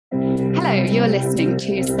Hello, you're listening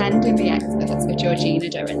to Sending the Experts with Georgina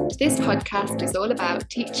Durrant. This podcast is all about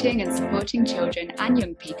teaching and supporting children and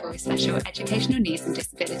young people with special educational needs and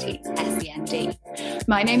disabilities, SEND.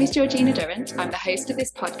 My name is Georgina Durrant. I'm the host of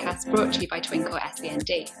this podcast brought to you by Twinkle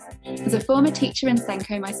SEND. As a former teacher and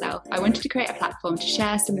Senko myself, I wanted to create a platform to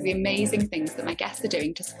share some of the amazing things that my guests are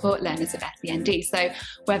doing to support learners of SEND. So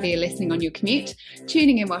whether you're listening on your commute,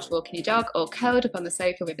 tuning in whilst walking your dog, or curled up on the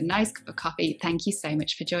sofa with a nice cup of coffee, thank you so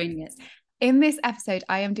much for joining us. In this episode,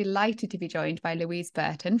 I am delighted to be joined by Louise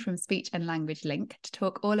Burton from Speech and Language Link to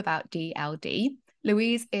talk all about DLD.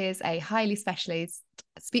 Louise is a highly specialised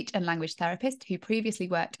speech and language therapist who previously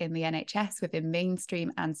worked in the NHS within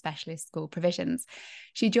mainstream and specialist school provisions.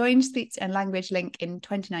 She joined Speech and Language Link in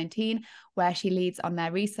 2019, where she leads on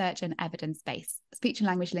their research and evidence base. Speech and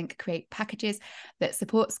Language Link create packages that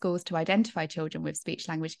support schools to identify children with speech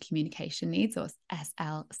language communication needs, or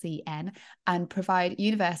SLCN, and provide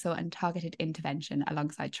universal and targeted intervention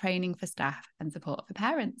alongside training for staff and support for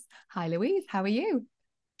parents. Hi, Louise. How are you?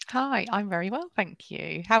 Hi, I'm very well, thank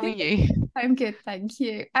you. How are you? I'm good, thank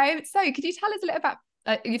you. So could you tell us a little about,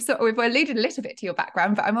 we've alluded a little bit to your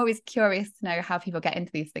background, but I'm always curious to know how people get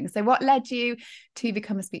into these things. So what led you to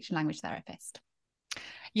become a speech and language therapist?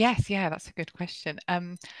 Yes, yeah, that's a good question.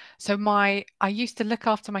 I used to look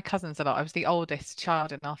after my cousins a lot. I was the oldest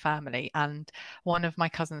child in our family, and one of my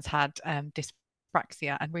cousins had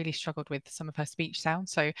dyspraxia and really struggled with some of her speech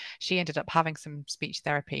sounds. So she ended up having some speech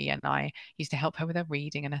therapy, and I used to help her with her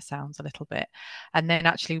reading and her sounds a little bit. And then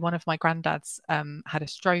actually, one of my granddads had a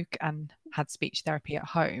stroke and had speech therapy at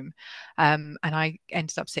home, and I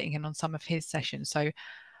ended up sitting in on some of his sessions. So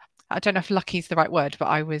I don't know if lucky is the right word, but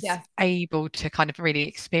I was Yeah, able to kind of really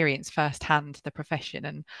experience firsthand the profession.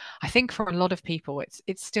 And I think for a lot of people,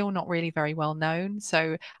 it's still not really very well known.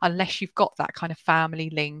 So unless you've got that kind of family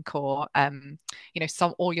link or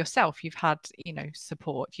some or yourself, you've had,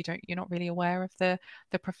 support, you're not really aware of the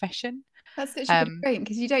profession. that's such a good Um, point,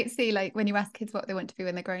 because you don't see, like, when you ask kids what they want to be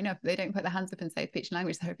when they're growing up, they don't put their hands up and say speech and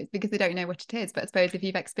language therapist because they don't know what it is. But I suppose if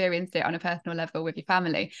you've experienced it on a personal level with your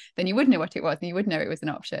family, then you would know what it was and you would know it was an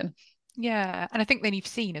option. Yeah, and I think then you've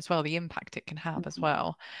seen as well the impact it can have as Mhm.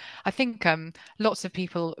 well. I think lots of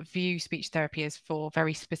people view speech therapy as for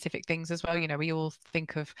very specific things as well. We all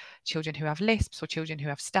think of children who have lisps or children who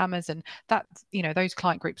have stammers, and that, those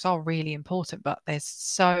client groups are really important, but there's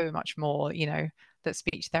so much more, that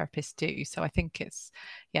speech therapists do. So I think it's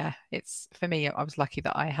for me, I was lucky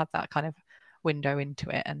that I had that kind of window into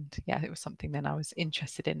it, and yeah, it was something then I was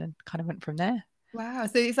interested in and kind of went from there. Wow.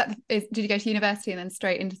 So did you go to university and then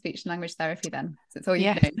straight into speech and language therapy then? So it's all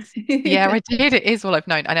you've Yes. Yeah, known. I did. It is all I've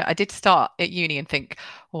known. I did start at uni and think,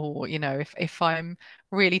 oh, if I'm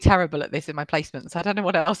really terrible at this in my placements, I don't know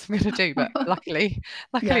what else I'm going to do. But luckily,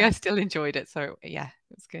 Yeah. I still enjoyed it. So yeah,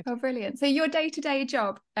 it was good. Oh, brilliant. So your day-to-day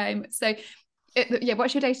job, what's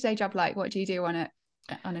your day-to-day job like? What do you do on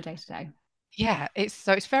a day-to-day? Yeah, it's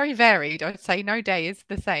very varied. I'd say no day is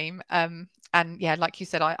the same. And yeah, like you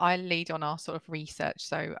said, I lead on our sort of research.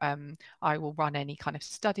 So I will run any kind of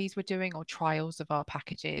studies we're doing or trials of our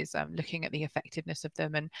packages, looking at the effectiveness of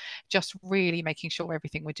them and just really making sure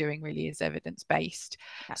everything we're doing really is evidence-based.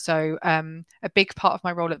 Yeah. So a big part of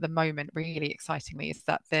my role at the moment, really excitingly, is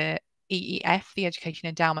that the EEF, the Education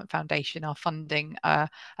Endowment Foundation, are funding a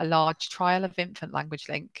large trial of Infant Language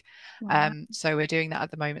Link. Wow. So we're doing that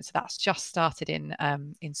at the moment. So that's just started in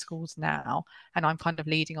schools now, and I'm kind of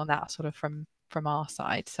leading on that sort of from our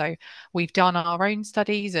side. So we've done our own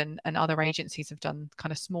studies, and other agencies have done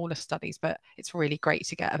kind of smaller studies, but it's really great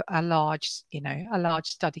to get a large, a large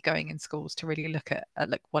study going in schools to really look at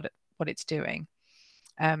look what it's doing.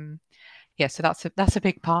 Yeah, so that's a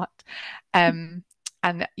big part. Um,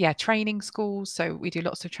 and yeah, training schools. So we do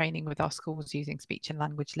lots of training with our schools using Speech and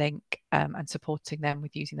Language Link, and supporting them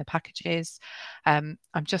with using the packages. I'm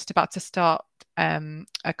just about to start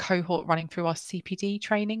a cohort running through our CPD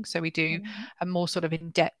training. So we do a more sort of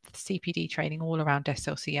in-depth CPD training all around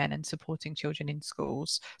SLCN and supporting children in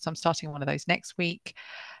schools. So I'm starting one of those next week.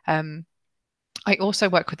 I also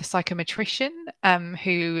work with a psychometrician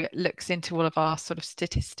who looks into all of our sort of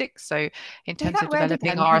statistics. So in Say terms that of word developing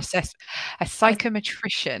again, our because a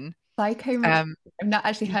psychometrician. psychometry. Um, I've not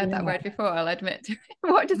actually heard that yeah. word before, I'll admit.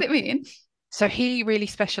 What does it mean? So he really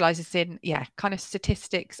specializes in, kind of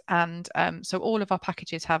statistics. And so all of our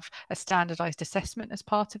packages have a standardized assessment as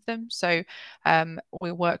part of them. So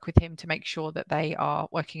we work with him to make sure that they are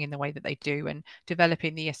working in the way that they do and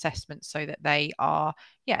developing the assessments so that they are,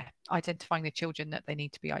 identifying the children that they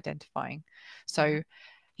need to be identifying. Wow. So,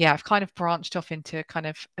 yeah, I've kind of branched off into kind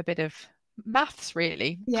of a bit of maths,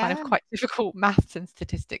 really, kind of Yeah. quite difficult maths and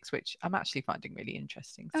statistics, which I'm actually finding really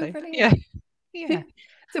interesting. Oh, So yeah. brilliant. Yeah.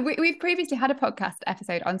 So we've previously had a podcast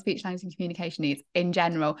episode on speech, language and communication needs in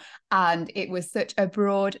general, and it was such a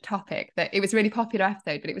broad topic that it was a really popular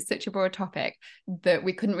episode, but it was such a broad topic that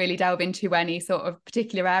we couldn't really delve into any sort of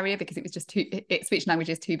particular area because it was just speech and language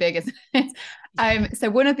is too big, isn't it? So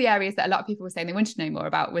one of the areas that a lot of people were saying they wanted to know more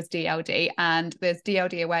about was DLD, and there's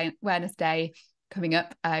DLD Awareness Day coming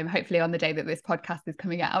up, hopefully on the day that this podcast is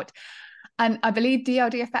coming out. And I believe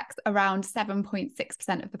DLD affects around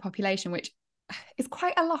 7.6% of the population, which is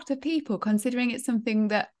quite a lot of people considering it's something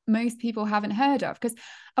that most people haven't heard of. Because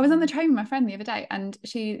I was on the train with my friend the other day and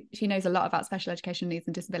she knows a lot about special educational needs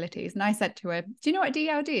and disabilities. And I said to her, do you know what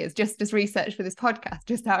DLD is? Just as research for this podcast,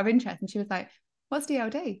 just out of interest. And she was like, what's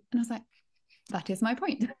DLD? And I was like, that is my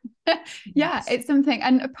point. Yeah, it's something.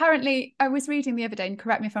 And apparently I was reading the other day, and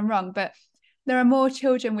correct me if I'm wrong, but there are more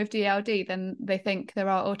children with DLD than they think there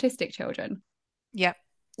are autistic children. Yeah.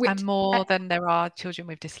 Which, And more than there are children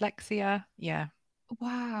with dyslexia. Yeah.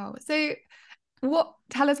 wow. So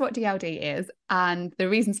tell us what DLD is and the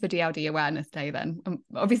reasons for DLD Awareness Day then.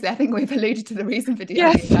 Obviously, I think we've alluded to the reason for DLD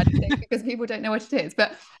Yes. Awareness Day because people don't know what it is.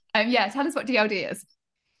 But yeah, tell us what DLD is.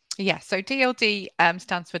 Yeah, so DLD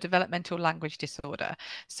stands for Developmental Language Disorder.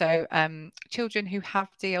 So children who have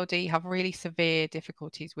DLD have really severe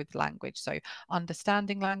difficulties with language. So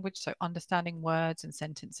understanding language, so understanding words and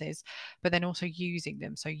sentences, but then also using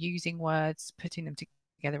them. So using words, putting them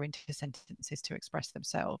together into sentences to express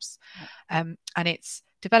themselves. Yep. And it's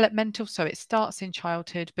developmental, so it starts in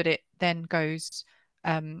childhood, but it then goes,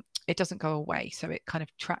 it doesn't go away. So it kind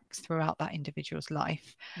of tracks throughout that individual's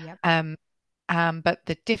life. Yep. But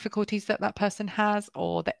the difficulties that that person has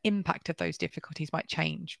or the impact of those difficulties might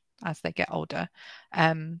change as they get older.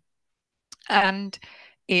 And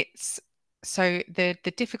it's so the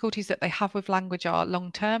difficulties that they have with language are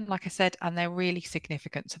long term, like I said, and they're really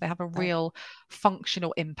significant. So they have a real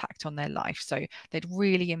functional impact on their life. So they'd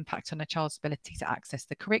really impact on a child's ability to access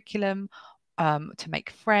the curriculum, to make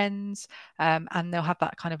friends, and they'll have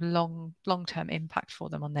that kind of long-term impact for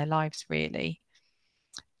them on their lives, really.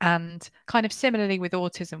 And kind of similarly with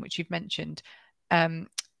autism, which you've mentioned,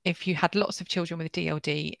 if you had lots of children with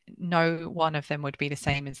DLD, no one of them would be the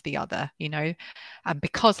same as the other, and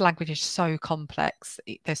because language is so complex,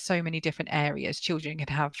 there's so many different areas. Children can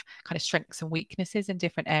have kind of strengths and weaknesses in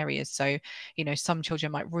different areas. So, some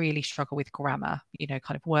children might really struggle with grammar, kind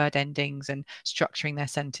of word endings and structuring their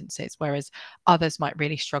sentences, whereas others might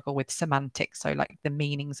really struggle with semantics, so like the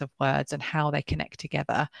meanings of words and how they connect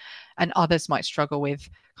together. And others might struggle with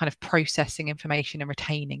kind of processing information and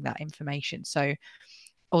retaining that information. So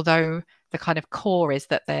although the kind of core is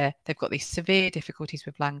that they've got these severe difficulties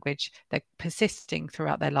with language, they're persisting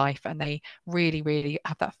throughout their life, and they really, really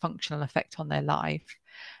have that functional effect on their life,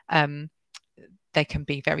 they can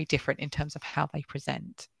be very different in terms of how they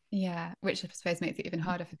present. Yeah, which I suppose makes it even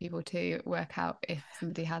harder for people to work out if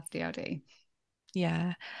somebody has DLD.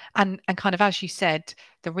 Yeah. And kind of as you said,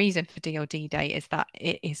 the reason for DLD Day is that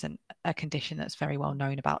it isn't a condition that's very well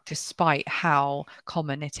known about, despite how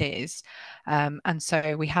common it is. And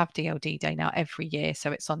so we have DLD Day now every year.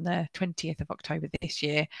 So it's on the 20th of October this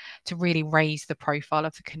year to really raise the profile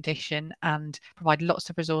of the condition and provide lots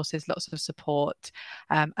of resources, lots of support,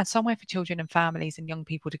 and somewhere for children and families and young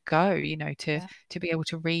people to go, to be able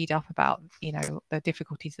to read up about, the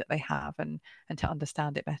difficulties that they have and to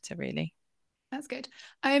understand it better, really. That's good.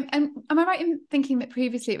 And am I right in thinking that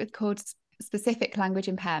previously it was called specific language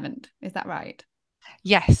impairment? Is that right?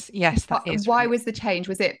 Yes, that is Why right. was the change?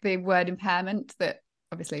 Was it the word impairment that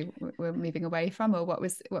obviously we're moving away from, or what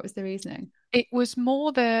was the reasoning? It was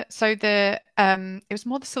more the sort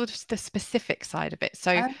of the specific side of it.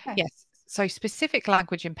 So Okay. yes, so specific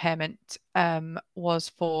language impairment was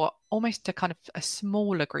for almost a kind of a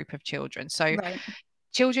smaller group of children. So Right.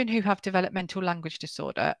 children who have developmental language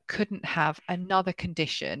disorder couldn't have another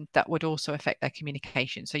condition that would also affect their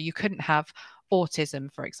communication. So you couldn't have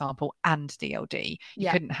autism, for example, and DLD. You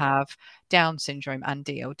Yeah. couldn't have Down syndrome and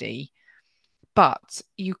DLD. But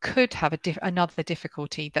you could have another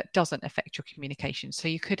difficulty that doesn't affect your communication. So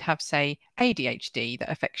you could have, say, ADHD that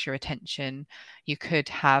affects your attention. You could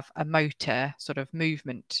have a motor sort of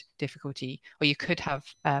movement difficulty, or you could have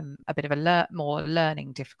a bit of a more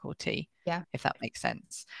learning difficulty, Yeah. if that makes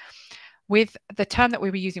sense. With the term that we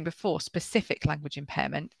were using before, specific language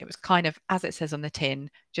impairment, it was kind of, as it says on the tin,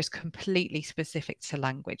 just completely specific to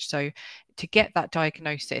language. So to get that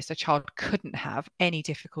diagnosis, a child couldn't have any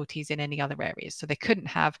difficulties in any other areas. So they couldn't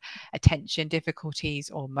have attention difficulties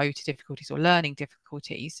or motor difficulties or learning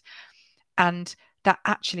difficulties. And that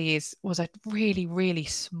actually was a really, really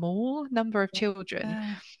small number of children.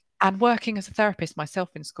 Yeah. And working as a therapist myself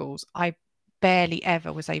in schools, I barely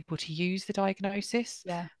ever was able to use the diagnosis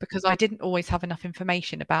Yeah. because I didn't always have enough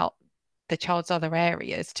information about the child's other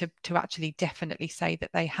areas to actually definitely say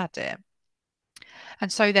that they had it.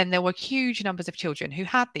 And so then there were huge numbers of children who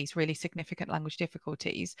had these really significant language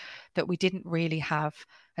difficulties that we didn't really have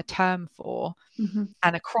a term for. Mm-hmm.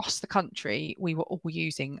 And across the country, we were all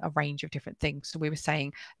using a range of different things. So we were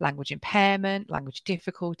saying language impairment, language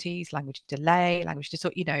difficulties, language delay, language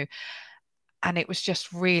disorder, and it was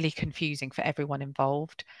just really confusing for everyone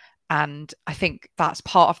involved. And I think that's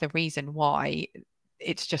part of the reason why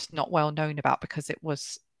it's just not well known about, because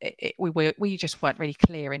we just weren't really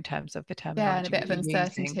clear in terms of the Yeah, and a terminology bit we of were using.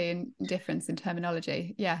 uncertainty and difference in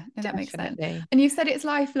terminology. Yeah, no, that makes sense. Definitely. And you said it's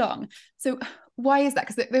lifelong. So why is that?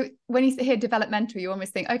 Because when you hear developmental, you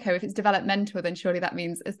almost think, okay, if it's developmental, then surely that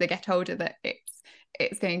means as they get older that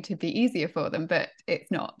it's going to be easier for them, but it's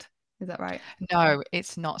not. Is that right? No,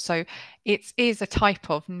 it's not. So it is a type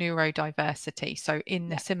of neurodiversity. So in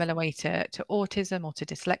the Yeah. similar way to autism or to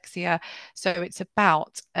dyslexia. So it's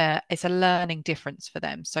about it's a learning difference for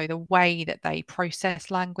them. So the way that they process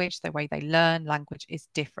language, the way they learn language is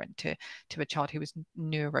different to a child who is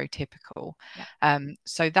neurotypical. Yeah.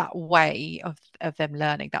 So that way of them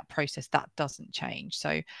learning, that process, that doesn't change.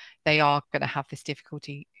 So they are going to have this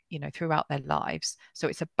difficulty throughout their lives. So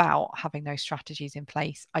it's about having those strategies in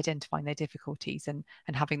place, identifying their difficulties and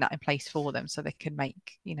having that in place for them so they can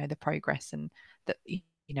make the progress and that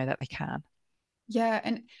that they can. Yeah,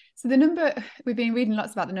 and so the number, we've been reading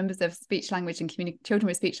lots about the numbers of speech language and children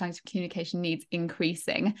with speech language communication needs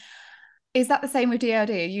increasing. Is that the same with DLD?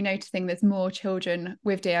 Are you noticing there's more children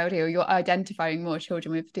with DLD, or you're identifying more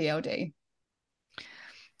children with DLD?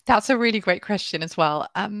 That's a really great question as well.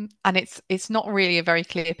 And it's not really a very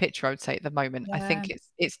clear picture, I would say, at the moment. I Yeah. think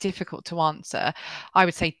it's difficult to answer. I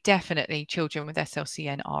would say definitely children with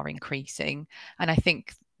SLCN are increasing. And I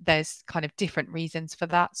think there's kind of different reasons for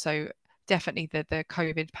that. So definitely the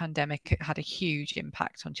COVID pandemic had a huge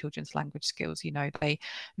impact on children's language skills. They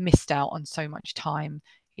missed out on so much time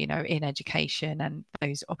in education and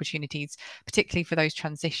those opportunities, particularly for those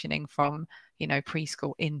transitioning from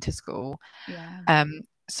preschool into school. Yeah.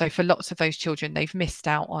 So for lots of those children, they've missed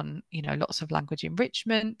out on, lots of language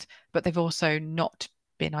enrichment, but they've also not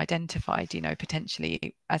been identified,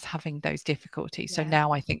 potentially as having those difficulties. So Yeah.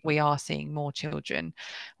 now I think we are seeing more children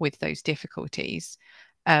with those difficulties.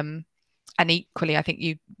 And equally, I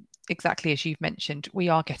think exactly as you've mentioned, we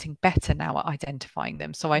are getting better now at identifying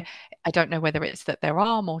them. So I don't know whether it's that there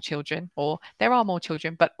are more children or there are more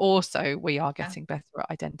children, but also we are getting better at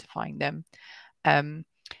identifying them.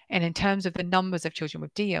 And in terms of the numbers of children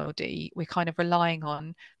with DLD, we're kind of relying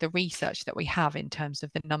on the research that we have in terms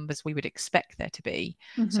of the numbers we would expect there to be.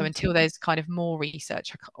 Mm-hmm. So until there's kind of more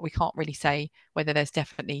research, we can't really say whether there's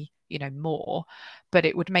definitely, more, but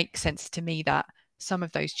it would make sense to me that some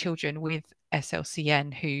of those children with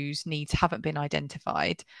SLCN whose needs haven't been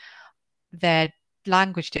identified, their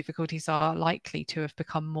language difficulties are likely to have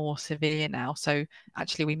become more severe now. So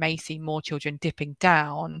actually we may see more children dipping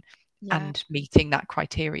down and meeting that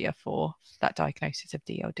criteria for that diagnosis of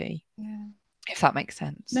DLD, if that makes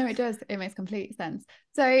sense. No, it does. It makes complete sense.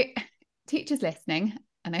 So teachers listening,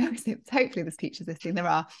 and I always think hopefully there's teachers listening, there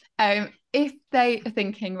are, if they are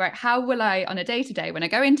thinking, right, how will I, on a day-to-day, when I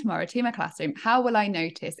go in tomorrow to my classroom, how will I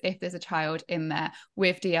notice if there's a child in there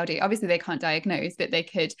with DLD? Obviously they can't diagnose, but they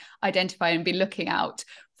could identify and be looking out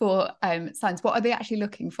for signs. What are they actually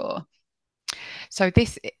looking for? So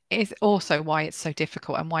this is also why it's so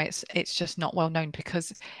difficult and why it's just not well known,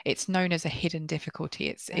 because it's known as a hidden difficulty.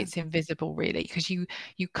 It's invisible, really, because you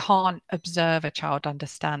can't observe a child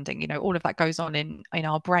understanding. All of that goes on in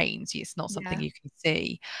our brains. It's not something you can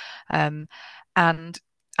see. And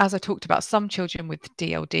as I talked about, some children with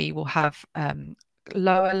DLD will have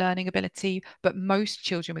lower learning ability, but most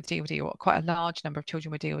children with DLD, or quite a large number of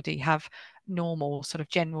children with DLD, have normal sort of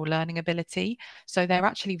general learning ability. So they're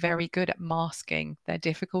actually very good at masking their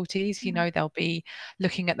difficulties. They'll be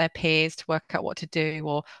looking at their peers to work out what to do,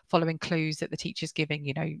 or following clues that the teacher's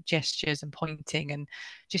giving, gestures and pointing, and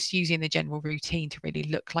just using the general routine to really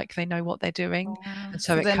look like they know what they're doing. And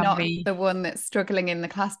so it they're can not be the one that's struggling in the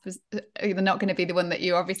class. They're not going to be the one that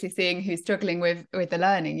you're obviously seeing who's struggling with the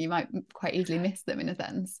learning. You might quite easily miss them in a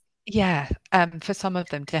sense. Yeah, for some of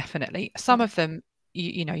them, definitely. Some of them,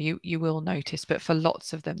 you will notice, but for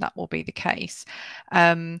lots of them, that will be the case.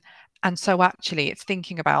 And so actually, it's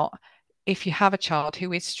thinking about if you have a child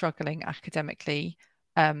who is struggling academically,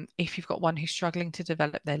 if you've got one who's struggling to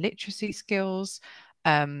develop their literacy skills,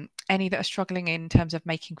 Any that are struggling in terms of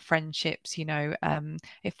making friendships,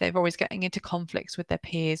 if they're always getting into conflicts with their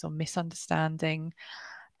peers or misunderstanding,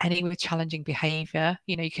 any with challenging behavior.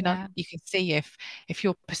 You can Yeah. you can see if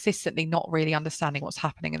you're persistently not really understanding what's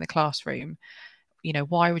happening in the classroom,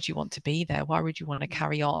 why would you want to be there? Why would you want to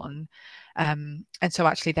carry on? And so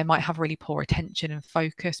actually they might have really poor attention and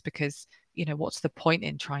focus, because what's the point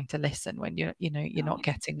in trying to listen when you're not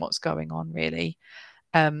getting what's going on, really.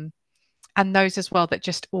 And those as well that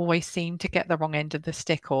just always seem to get the wrong end of the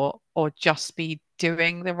stick, or just be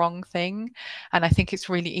doing the wrong thing. And I think it's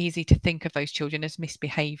really easy to think of those children as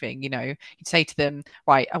misbehaving. You'd say to them,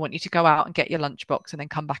 right, I want you to go out and get your lunchbox and then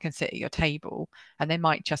come back and sit at your table. And they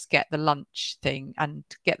might just get the lunch thing and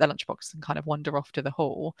get the lunchbox and kind of wander off to the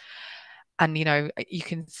hall. And you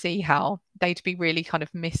can see how they'd be really kind of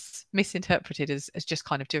misinterpreted as just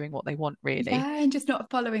kind of doing what they want, really. Yeah, and just not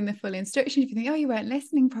following the full instruction. If you think, oh, you weren't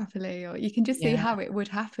listening properly, or you can just see how it would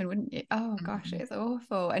happen, wouldn't you? Oh gosh, it's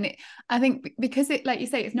awful. And I think because it, like you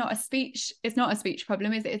say, it's not a speech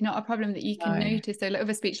problem, is it? It's not a problem that you can notice. So like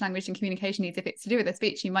other speech language and communication needs, if it's to do with a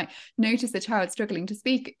speech, you might notice a child struggling to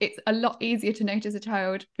speak. It's a lot easier to notice a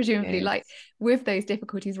child, presumably, like with those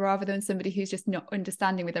difficulties, rather than somebody who's just not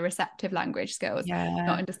understanding with a receptive language skills,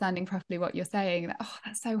 not understanding properly what you're saying. Oh,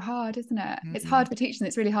 that's so hard, isn't it? It's hard for teaching.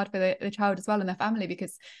 It's really hard for the child as well and their family,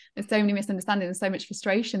 because there's so many misunderstandings and so much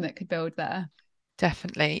frustration that could build there.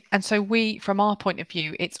 Definitely. And so from our point of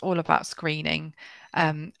view, it's all about screening.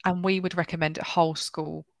 And we would recommend a whole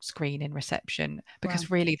school screening reception, because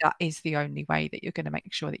really that is the only way that you're going to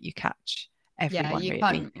make sure that you catch everyone. You really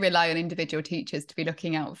can't rely on individual teachers to be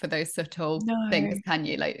looking out for those subtle things, can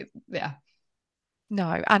you?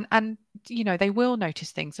 No, and they will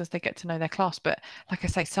notice things as they get to know their class. But like I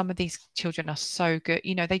say, some of these children are so good.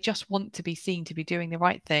 They just want to be seen to be doing the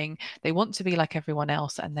right thing. They want to be like everyone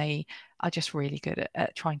else, and they are just really good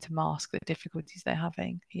at trying to mask the difficulties they're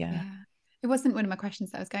having. Yeah. It wasn't one of my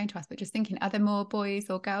questions that I was going to ask, but just thinking, are there more boys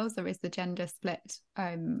or girls, or is the gender split?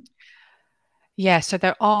 Yeah, so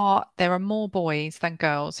there are more boys than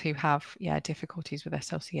girls who have difficulties with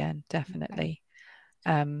SLCN, definitely.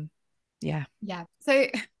 Okay. Yeah. So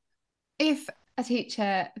if a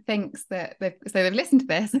teacher thinks that they've listened to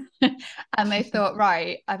this and they thought,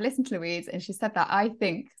 right, I've listened to Louise and she said that I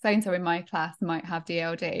think so and so in my class might have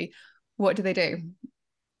DLD, what do they do?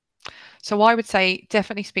 So I would say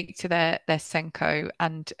definitely speak to their Senko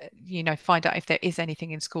and find out if there is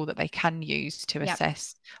anything in school that they can use to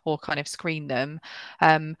assess or kind of screen them.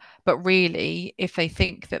 But really, if they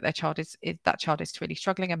think that their child is really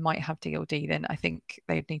struggling and might have DLD, then I think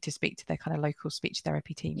they need to speak to their kind of local speech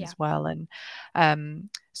therapy team as well. And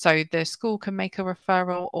so the school can make a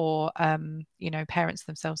referral, or parents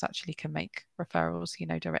themselves actually can make referrals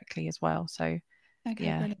directly as well. So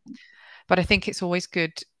brilliant. But I think it's always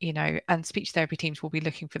good, and speech therapy teams will be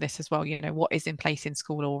looking for this as well, what is in place in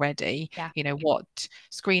school already, what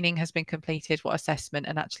screening has been completed, what assessment,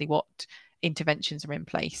 and actually what interventions are in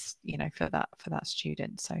place, for that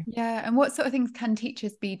student. So and what sort of things can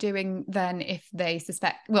teachers be doing then if they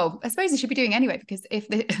suspect, well, I suppose they should be doing anyway, because if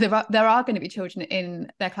there are going to be children in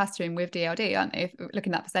their classroom with DLD, aren't they? If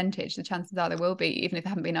looking at that percentage, the chances are there will be, even if they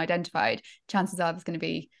haven't been identified, chances are there's going to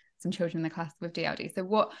be some children in the class with DLD. So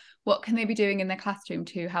what can they be doing in their classroom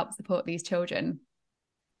to help support these children?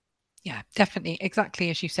 Yeah, definitely.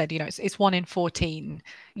 Exactly as you said, it's 1 in 14,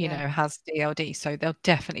 has DLD. So there'll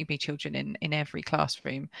definitely be children in every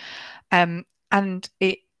classroom. And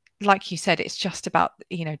it, like you said, it's just about,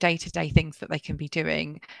 day-to-day things that they can be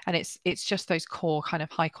doing. And it's just those core kind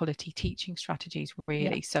of high quality teaching strategies,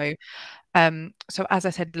 really. So as I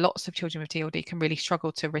said, lots of children with DLD can really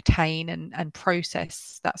struggle to retain and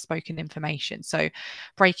process that spoken information. So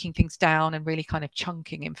breaking things down and really kind of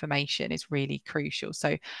chunking information is really crucial.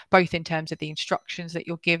 So both in terms of the instructions that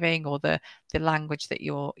you're giving, or the language that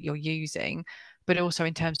you're using, but also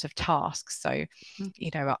in terms of tasks. So,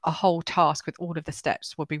 a whole task with all of the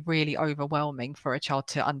steps would be really overwhelming for a child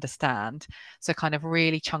to understand. So kind of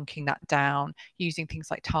really chunking that down, using things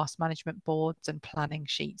like task management boards and planning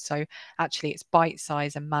sheets. So actually it's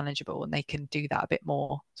bite-sized and manageable, and they can do that a bit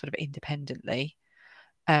more sort of independently.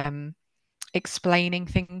 Explaining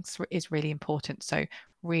things is really important. So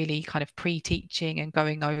really kind of pre-teaching and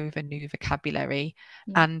going over new vocabulary.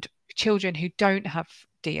 And children who don't have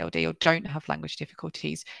DLD or don't have language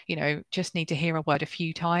difficulties, just need to hear a word a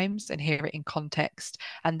few times and hear it in context,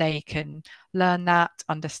 and they can learn that,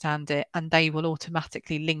 understand it, and they will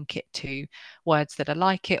automatically link it to words that are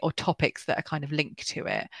like it or topics that are kind of linked to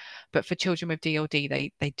it. But for children with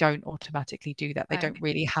DLD, they don't automatically do that. They don't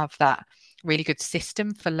really have that really good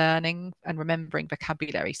system for learning and remembering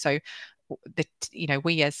vocabulary. So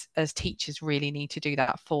we as teachers really need to do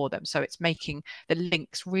that for them. So it's making the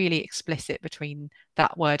links really explicit between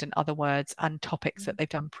that word and other words and topics that they've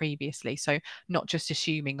done previously. So not just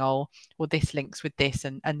assuming, oh, well, this links with this,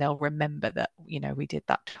 and they'll remember that, we did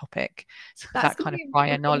that topic. So That's that kind of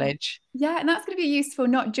prior knowledge. Yeah, and that's going to be useful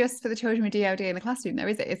not just for the children with DLD in the classroom, though,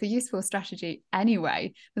 is it? It's a useful strategy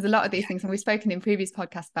anyway. There's a lot of these things, and we've spoken in previous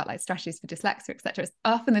podcasts about like strategies for dyslexia, etc. It's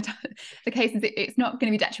often the case is it's not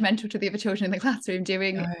going to be detrimental to the other children in the classroom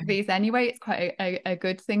doing these anyway. It's quite a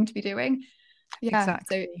good thing to be doing. Yeah.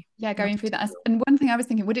 Exactly. So yeah, going through that. And one thing I was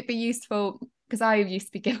thinking, would it be useful, because I used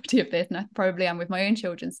to be guilty of this, and I probably am with my own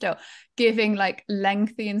children still, giving like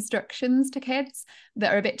lengthy instructions to kids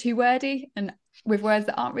that are a bit too wordy and with words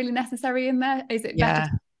that aren't really necessary in there? Is it better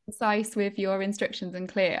to be precise with your instructions and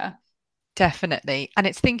clear? Definitely. And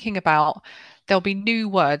it's thinking about, there'll be new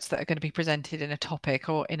words that are going to be presented in a topic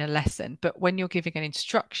or in a lesson, but when you're giving an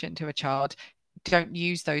instruction to a child, don't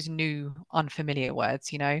use those new unfamiliar words,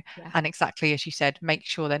 and exactly as you said, make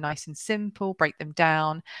sure they're nice and simple, break them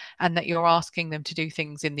down, and that you're asking them to do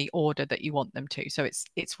things in the order that you want them to. So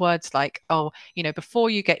it's words like, oh, before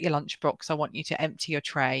you get your lunchbox, I want you to empty your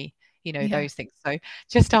tray, those things. So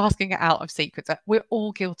just asking it out of sequence. We're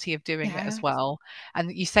all guilty of doing it as well.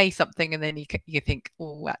 And you say something and then you think,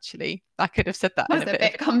 oh, actually, I could have said that in a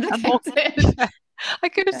bit complicated. I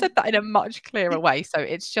could have said that in a much clearer way. So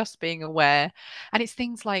it's just being aware. And it's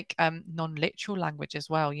things like non-literal language as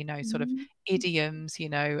well, sort of idioms,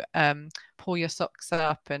 pull your socks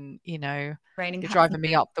up, and, Raining you're driving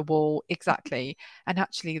me up the wall. Exactly. And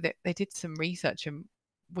actually they did some research, and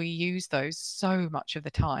we use those so much of the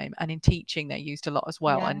time, and in teaching they're used a lot as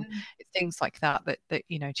well. And it's things like that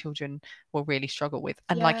children will really struggle with.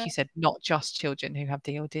 And like you said, not just children who have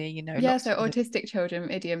DLD, so autistic children,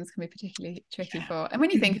 idioms can be particularly tricky for. And when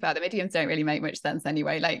you think about them, idioms don't really make much sense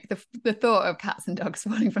anyway. Like the thought of cats and dogs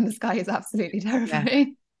falling from the sky is absolutely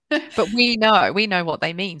terrifying. But we know what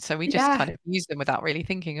they mean, so we just kind of use them without really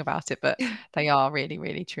thinking about it, but they are really,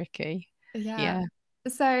 really tricky.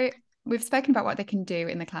 So we've spoken about what they can do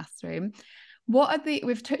in the classroom.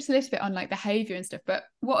 We've touched a little bit on like behavior and stuff, but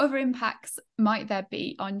what other impacts might there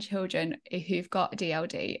be on children who've got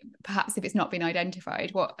DLD, perhaps if it's not been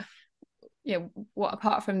identified? What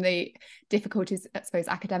apart from the difficulties, I suppose,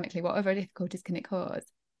 academically, what other difficulties can it cause?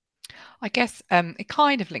 I guess it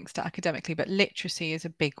kind of links to academically, but literacy is a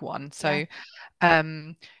big one. So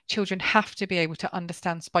children have to be able to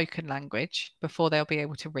understand spoken language before they'll be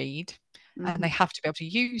able to read. And they have to be able to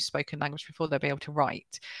use spoken language before they'll be able to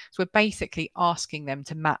write. So we're basically asking them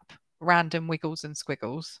to map random wiggles and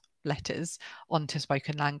squiggles letters onto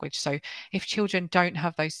spoken language. So if children don't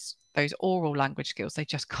have those oral language skills, they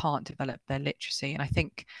just can't develop their literacy. And I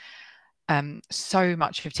think so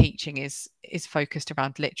much of teaching is focused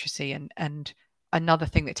around literacy, and another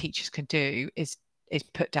thing that teachers can do is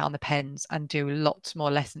put down the pens and do lots more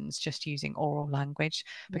lessons just using oral language,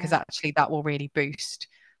 because actually that will really boost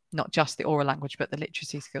not just the oral language but the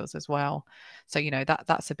literacy skills as well. So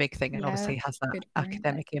that's a big thing, and obviously has that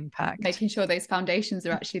academic impact. Making sure those foundations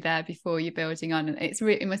are actually there before you're building on. And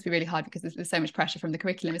it must be really hard because there's so much pressure from the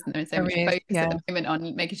curriculum, isn't there, and so much focus at the moment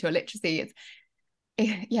on making sure literacy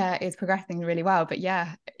is progressing really well, but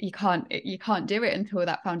you can't do it until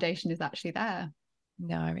that foundation is actually there.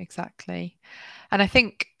 No, exactly. And I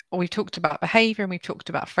think we've talked about behavior and we've talked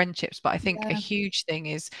about friendships, but I think a huge thing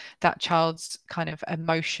is that child's kind of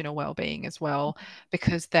emotional well-being as well,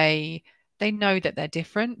 because they know that they're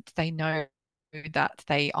different. They know that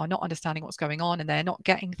they are not understanding what's going on, and they're not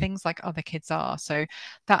getting things like other kids are. So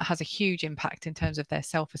that has a huge impact in terms of their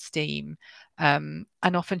self-esteem. And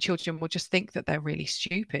often children will just think that they're really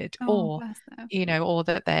stupid, or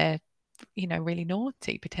that they're really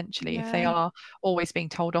naughty potentially if they are always being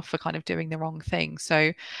told off for kind of doing the wrong thing.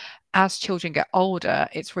 So as children get older,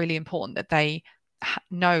 it's really important that they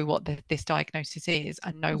know what this diagnosis is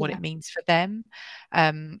and know what it means for them.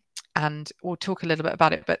 And we'll talk a little bit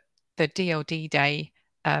about it, but the DLD Day,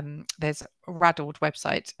 there's a Raddled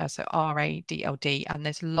website, so RADLD, and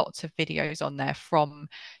there's lots of videos on there from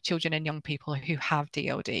children and young people who have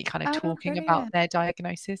DLD kind of talking about their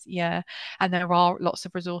diagnosis. And there are lots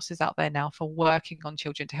of resources out there now for working on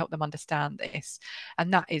children to help them understand this,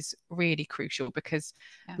 and that is really crucial because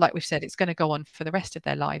like we've said, it's going to go on for the rest of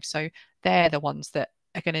their lives. So they're the ones that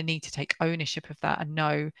are going to need to take ownership of that and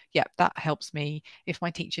know, that helps me. If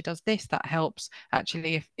my teacher does this, that helps.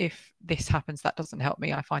 Actually, if this happens, that doesn't help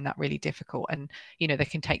me. I find that really difficult. And, they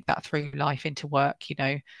can take that through life into work,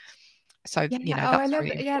 So, Yeah, oh, I that's love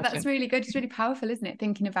really that. Yeah, that's important. really good. It's really powerful, isn't it?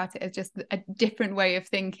 Thinking about it as just a different way of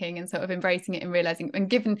thinking and sort of embracing it and realizing, and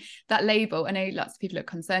given that label, I know lots of people are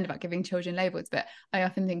concerned about giving children labels, but I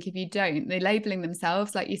often think if you don't, they're labeling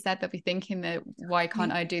themselves. Like you said, they'll be thinking that, why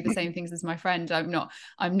can't I do the same things as my friend?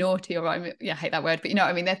 I'm naughty, or I hate that word, but you know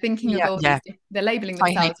what I mean? They're thinking of Yeah, all yeah, these, they're labeling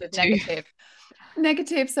I hate themselves it with too.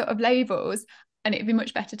 negative sort of labels, and it'd be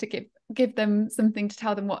much better to give them something to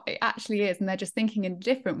tell them what it actually is, and they're just thinking in a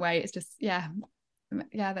different way. It's just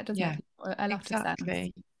that does Yeah, make a lot of sense.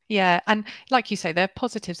 exactly. Yeah, and like you say, there are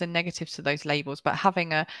positives and negatives to those labels, but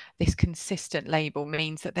having this consistent label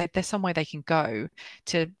means that there's somewhere they can go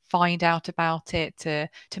to find out about it, to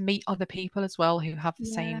meet other people as well who have the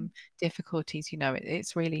Yeah, same difficulties.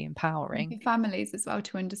 It's really and empowering. for families as well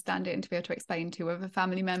to understand it and to be able to explain to other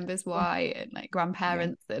family members Yeah, why, and like yeah,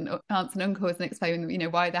 grandparents and aunts and uncles, and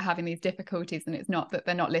explain why they're having these difficulties, and it's not that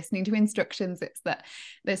they're not listening to instructions, it's that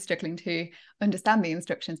they're struggling to understand the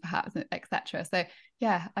instructions perhaps, etc. So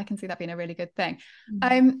yeah, I can see that being a really good thing.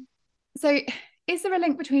 mm. So is there a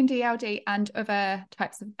link between DLD and other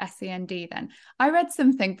types of SEND then? I read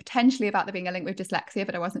something potentially about there being a link with dyslexia,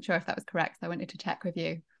 but I wasn't sure if that was correct, so I wanted to check with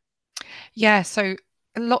you. Yeah, so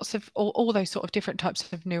lots of all those sort of different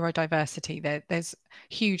types of neurodiversity. There's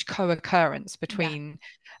huge co-occurrence Yeah, between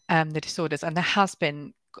the disorders, and there has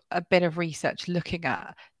been a bit of research looking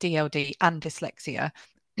at DLD and dyslexia.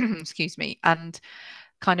 Excuse me. And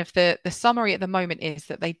kind of the summary at the moment is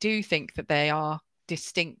that they do think that they are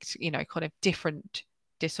distinct, kind of different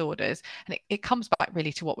disorders. And it comes back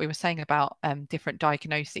really to what we were saying about different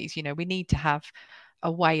diagnoses. We need to have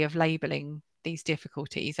a way of labeling these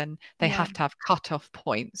difficulties, and they yeah. have to have cut-off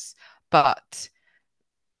points, but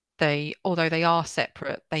although they are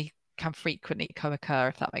separate, they can frequently co-occur,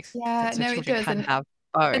 if that makes Yeah, sense. So no, it children does. can And have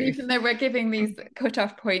both. even though we're giving these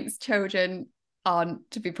cut-off points, children aren't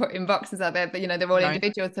to be put in boxes out there, but they're all No.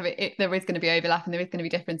 individuals, so there is going to be overlap and there is going to be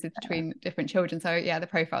differences between different children. So yeah, the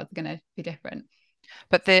profiles are going to be different.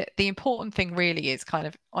 But the important thing really is kind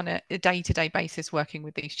of on a day-to-day basis working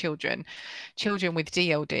with these children. Children with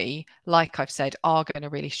DLD, like I've said, are going to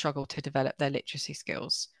really struggle to develop their literacy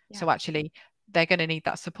skills. Yeah, So actually, they're going to need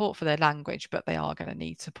that support for their language, but they are going to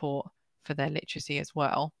need support for their literacy as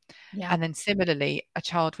well. yeah, And then similarly, a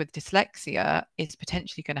child with dyslexia is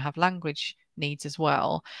potentially going to have language needs as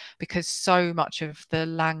well, because so much of the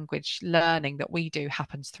language learning that we do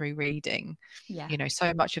happens through reading. yeah,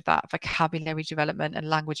 So much of that vocabulary development and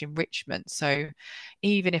language enrichment. So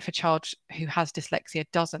even if a child who has dyslexia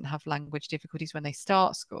doesn't have language difficulties when they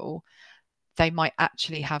start school, they might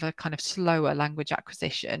actually have a kind of slower language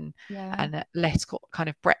acquisition yeah. and less kind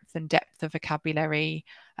of breadth and depth of vocabulary.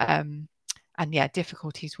 And yeah,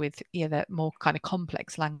 difficulties with the more kind of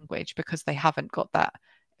complex language because they haven't got that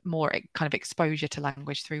more kind of exposure to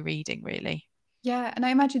language through reading, really. Yeah, and I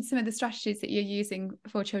imagine some of the strategies that you're using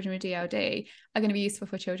for children with DLD are going to be useful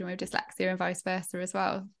for children with dyslexia and vice versa as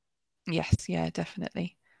well. Yes, yeah,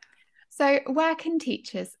 definitely. So, where can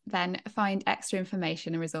teachers then find extra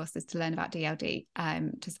information and resources to learn about DLD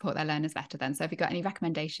to support their learners better then? So, have you got any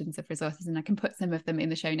recommendations of resources? And I can put some of them in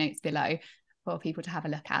the show notes below for people to have a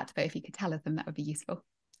look at, but if you could tell us them, that would be useful.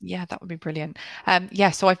 Yeah, that would be brilliant. Yeah,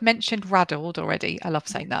 so I've mentioned Raddled already. I love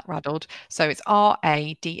Yeah. saying that, Raddled. So it's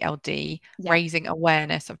RADLD, Yeah, Raising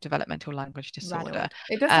Awareness of Developmental Language Disorder. rattled.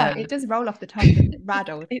 It does sound, Um, it does roll off the tongue, doesn't it?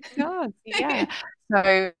 Rattled. it does, yeah.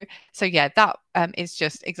 So yeah, that is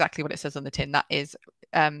just exactly what it says on the tin. That is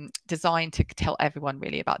designed to tell everyone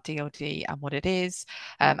really about DLD and what it is,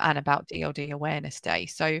 Yeah, and about DLD Awareness Day.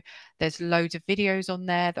 So there's loads of videos on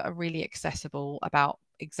there that are really accessible about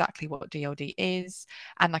exactly what DLD is.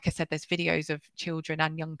 And like I said, there's videos of children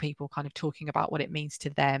and young people kind of talking about what it means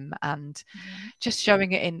to them and brilliant. just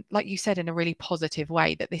showing it in, like you said, in a really positive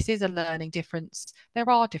way that this is a learning difference. There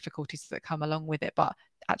are difficulties that come along with it, but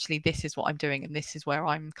actually this is what I'm doing and this is where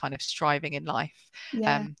I'm kind of striving in life,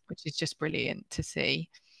 Yeah. which is just brilliant to see.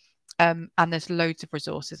 And there's loads of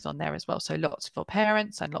resources on there as well. So lots for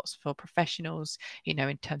parents and lots for professionals,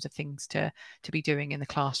 in terms of things to be doing in the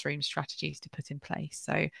classroom, strategies to put in place.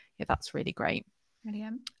 So yeah, that's really great.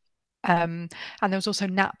 Brilliant. And there was also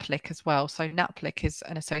NAPLIC as well. So NAPLIC is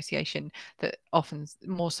an association that often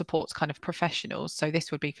more supports kind of professionals. So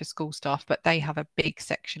this would be for school staff, but they have a big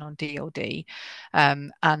section on DLD.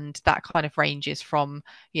 And that kind of ranges from,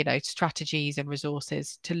 strategies and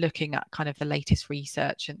resources to looking at kind of the latest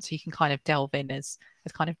research. And so you can kind of delve in as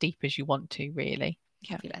kind of deep as you want to, really.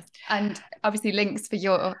 Fabulous. And obviously links for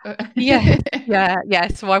your yeah.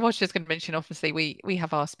 So I was just going to mention, obviously we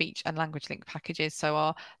have our speech and language link packages. So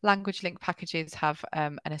our language link packages have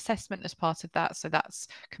an assessment as part of that. So that's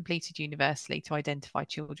completed universally to identify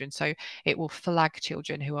children. So it will flag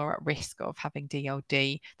children who are at risk of having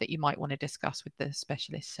DLD that you might want to discuss with the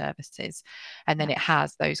specialist services. And then it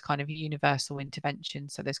has those kind of universal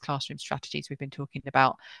interventions. So there's classroom strategies we've been talking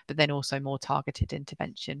about, but then also more targeted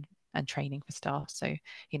intervention and training for staff. So,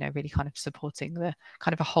 really kind of supporting the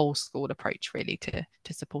kind of a whole school approach really to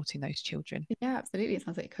supporting those children. Yeah, absolutely. It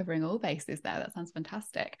sounds like covering all bases there. That sounds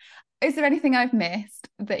fantastic. Is there anything I've missed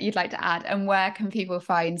that you'd like to add? And where can people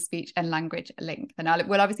find Speech and Language Link? And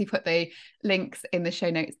we'll obviously put the links in the show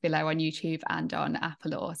notes below on YouTube and on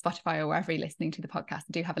Apple or Spotify or wherever you're listening to the podcast.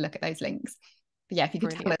 Do have a look at those links. But yeah, if you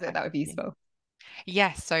could tell us that would be useful.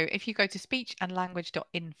 Yes, so if you go to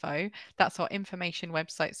speechandlanguage.info, that's our information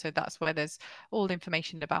website. So that's where there's all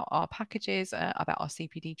information about our packages, about our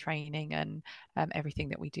CPD training and everything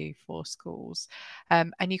that we do for schools.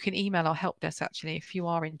 And you can email our help desk actually if you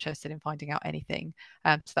are interested in finding out anything.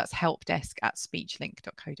 So that's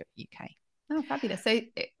helpdesk@speechlink.co.uk. Oh, fabulous. So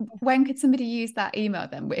when could somebody use that email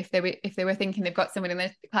then? If they were thinking they've got someone in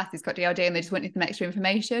their class who's got DLD and they just wanted some extra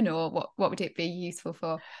information, or what would it be useful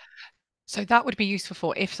for? So that would be useful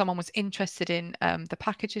for if someone was interested in the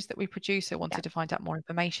packages that we produce or wanted to find out more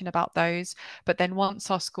information about those. But then once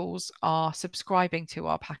our schools are subscribing to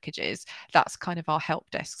our packages, that's kind of our help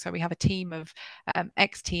desk. So we have a team of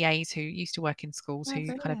ex-TAs who used to work in schools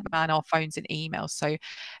who kind of man our phones and emails. So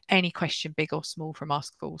any question, big or small, from our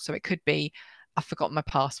school. So it could be, I've forgotten my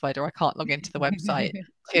password or I can't log into the website,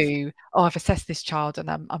 to, I've assessed this child and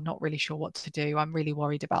I'm not really sure what to do. I'm really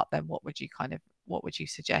worried about them. What would you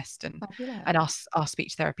suggest? And our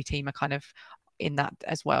speech therapy team are kind of in that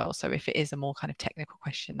as well. So if it is a more kind of technical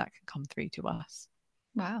question, that can come through to us.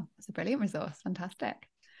 Wow, that's a brilliant resource. Fantastic.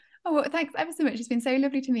 Oh, well, thanks ever so much. It's been so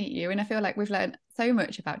lovely to meet you. And I feel like we've learned so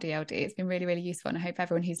much about DLD. It's been really, really useful. And I hope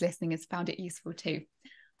everyone who's listening has found it useful too.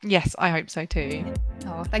 Yes, I hope so too.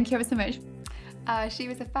 Oh, thank you ever so much. She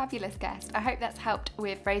was a fabulous guest. I hope that's helped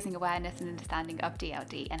with raising awareness and understanding of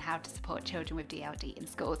DLD and how to support children with DLD in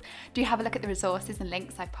schools. Do have a look at the resources and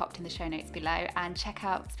links I've popped in the show notes below, and check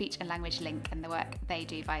out Speech and Language Link and the work they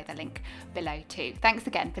do via the link below too. Thanks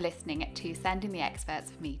again for listening to Sending the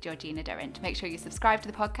Experts with me, Georgina Durrant. Make sure you subscribe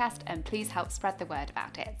to the podcast and please help spread the word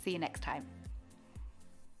about it. See you next time.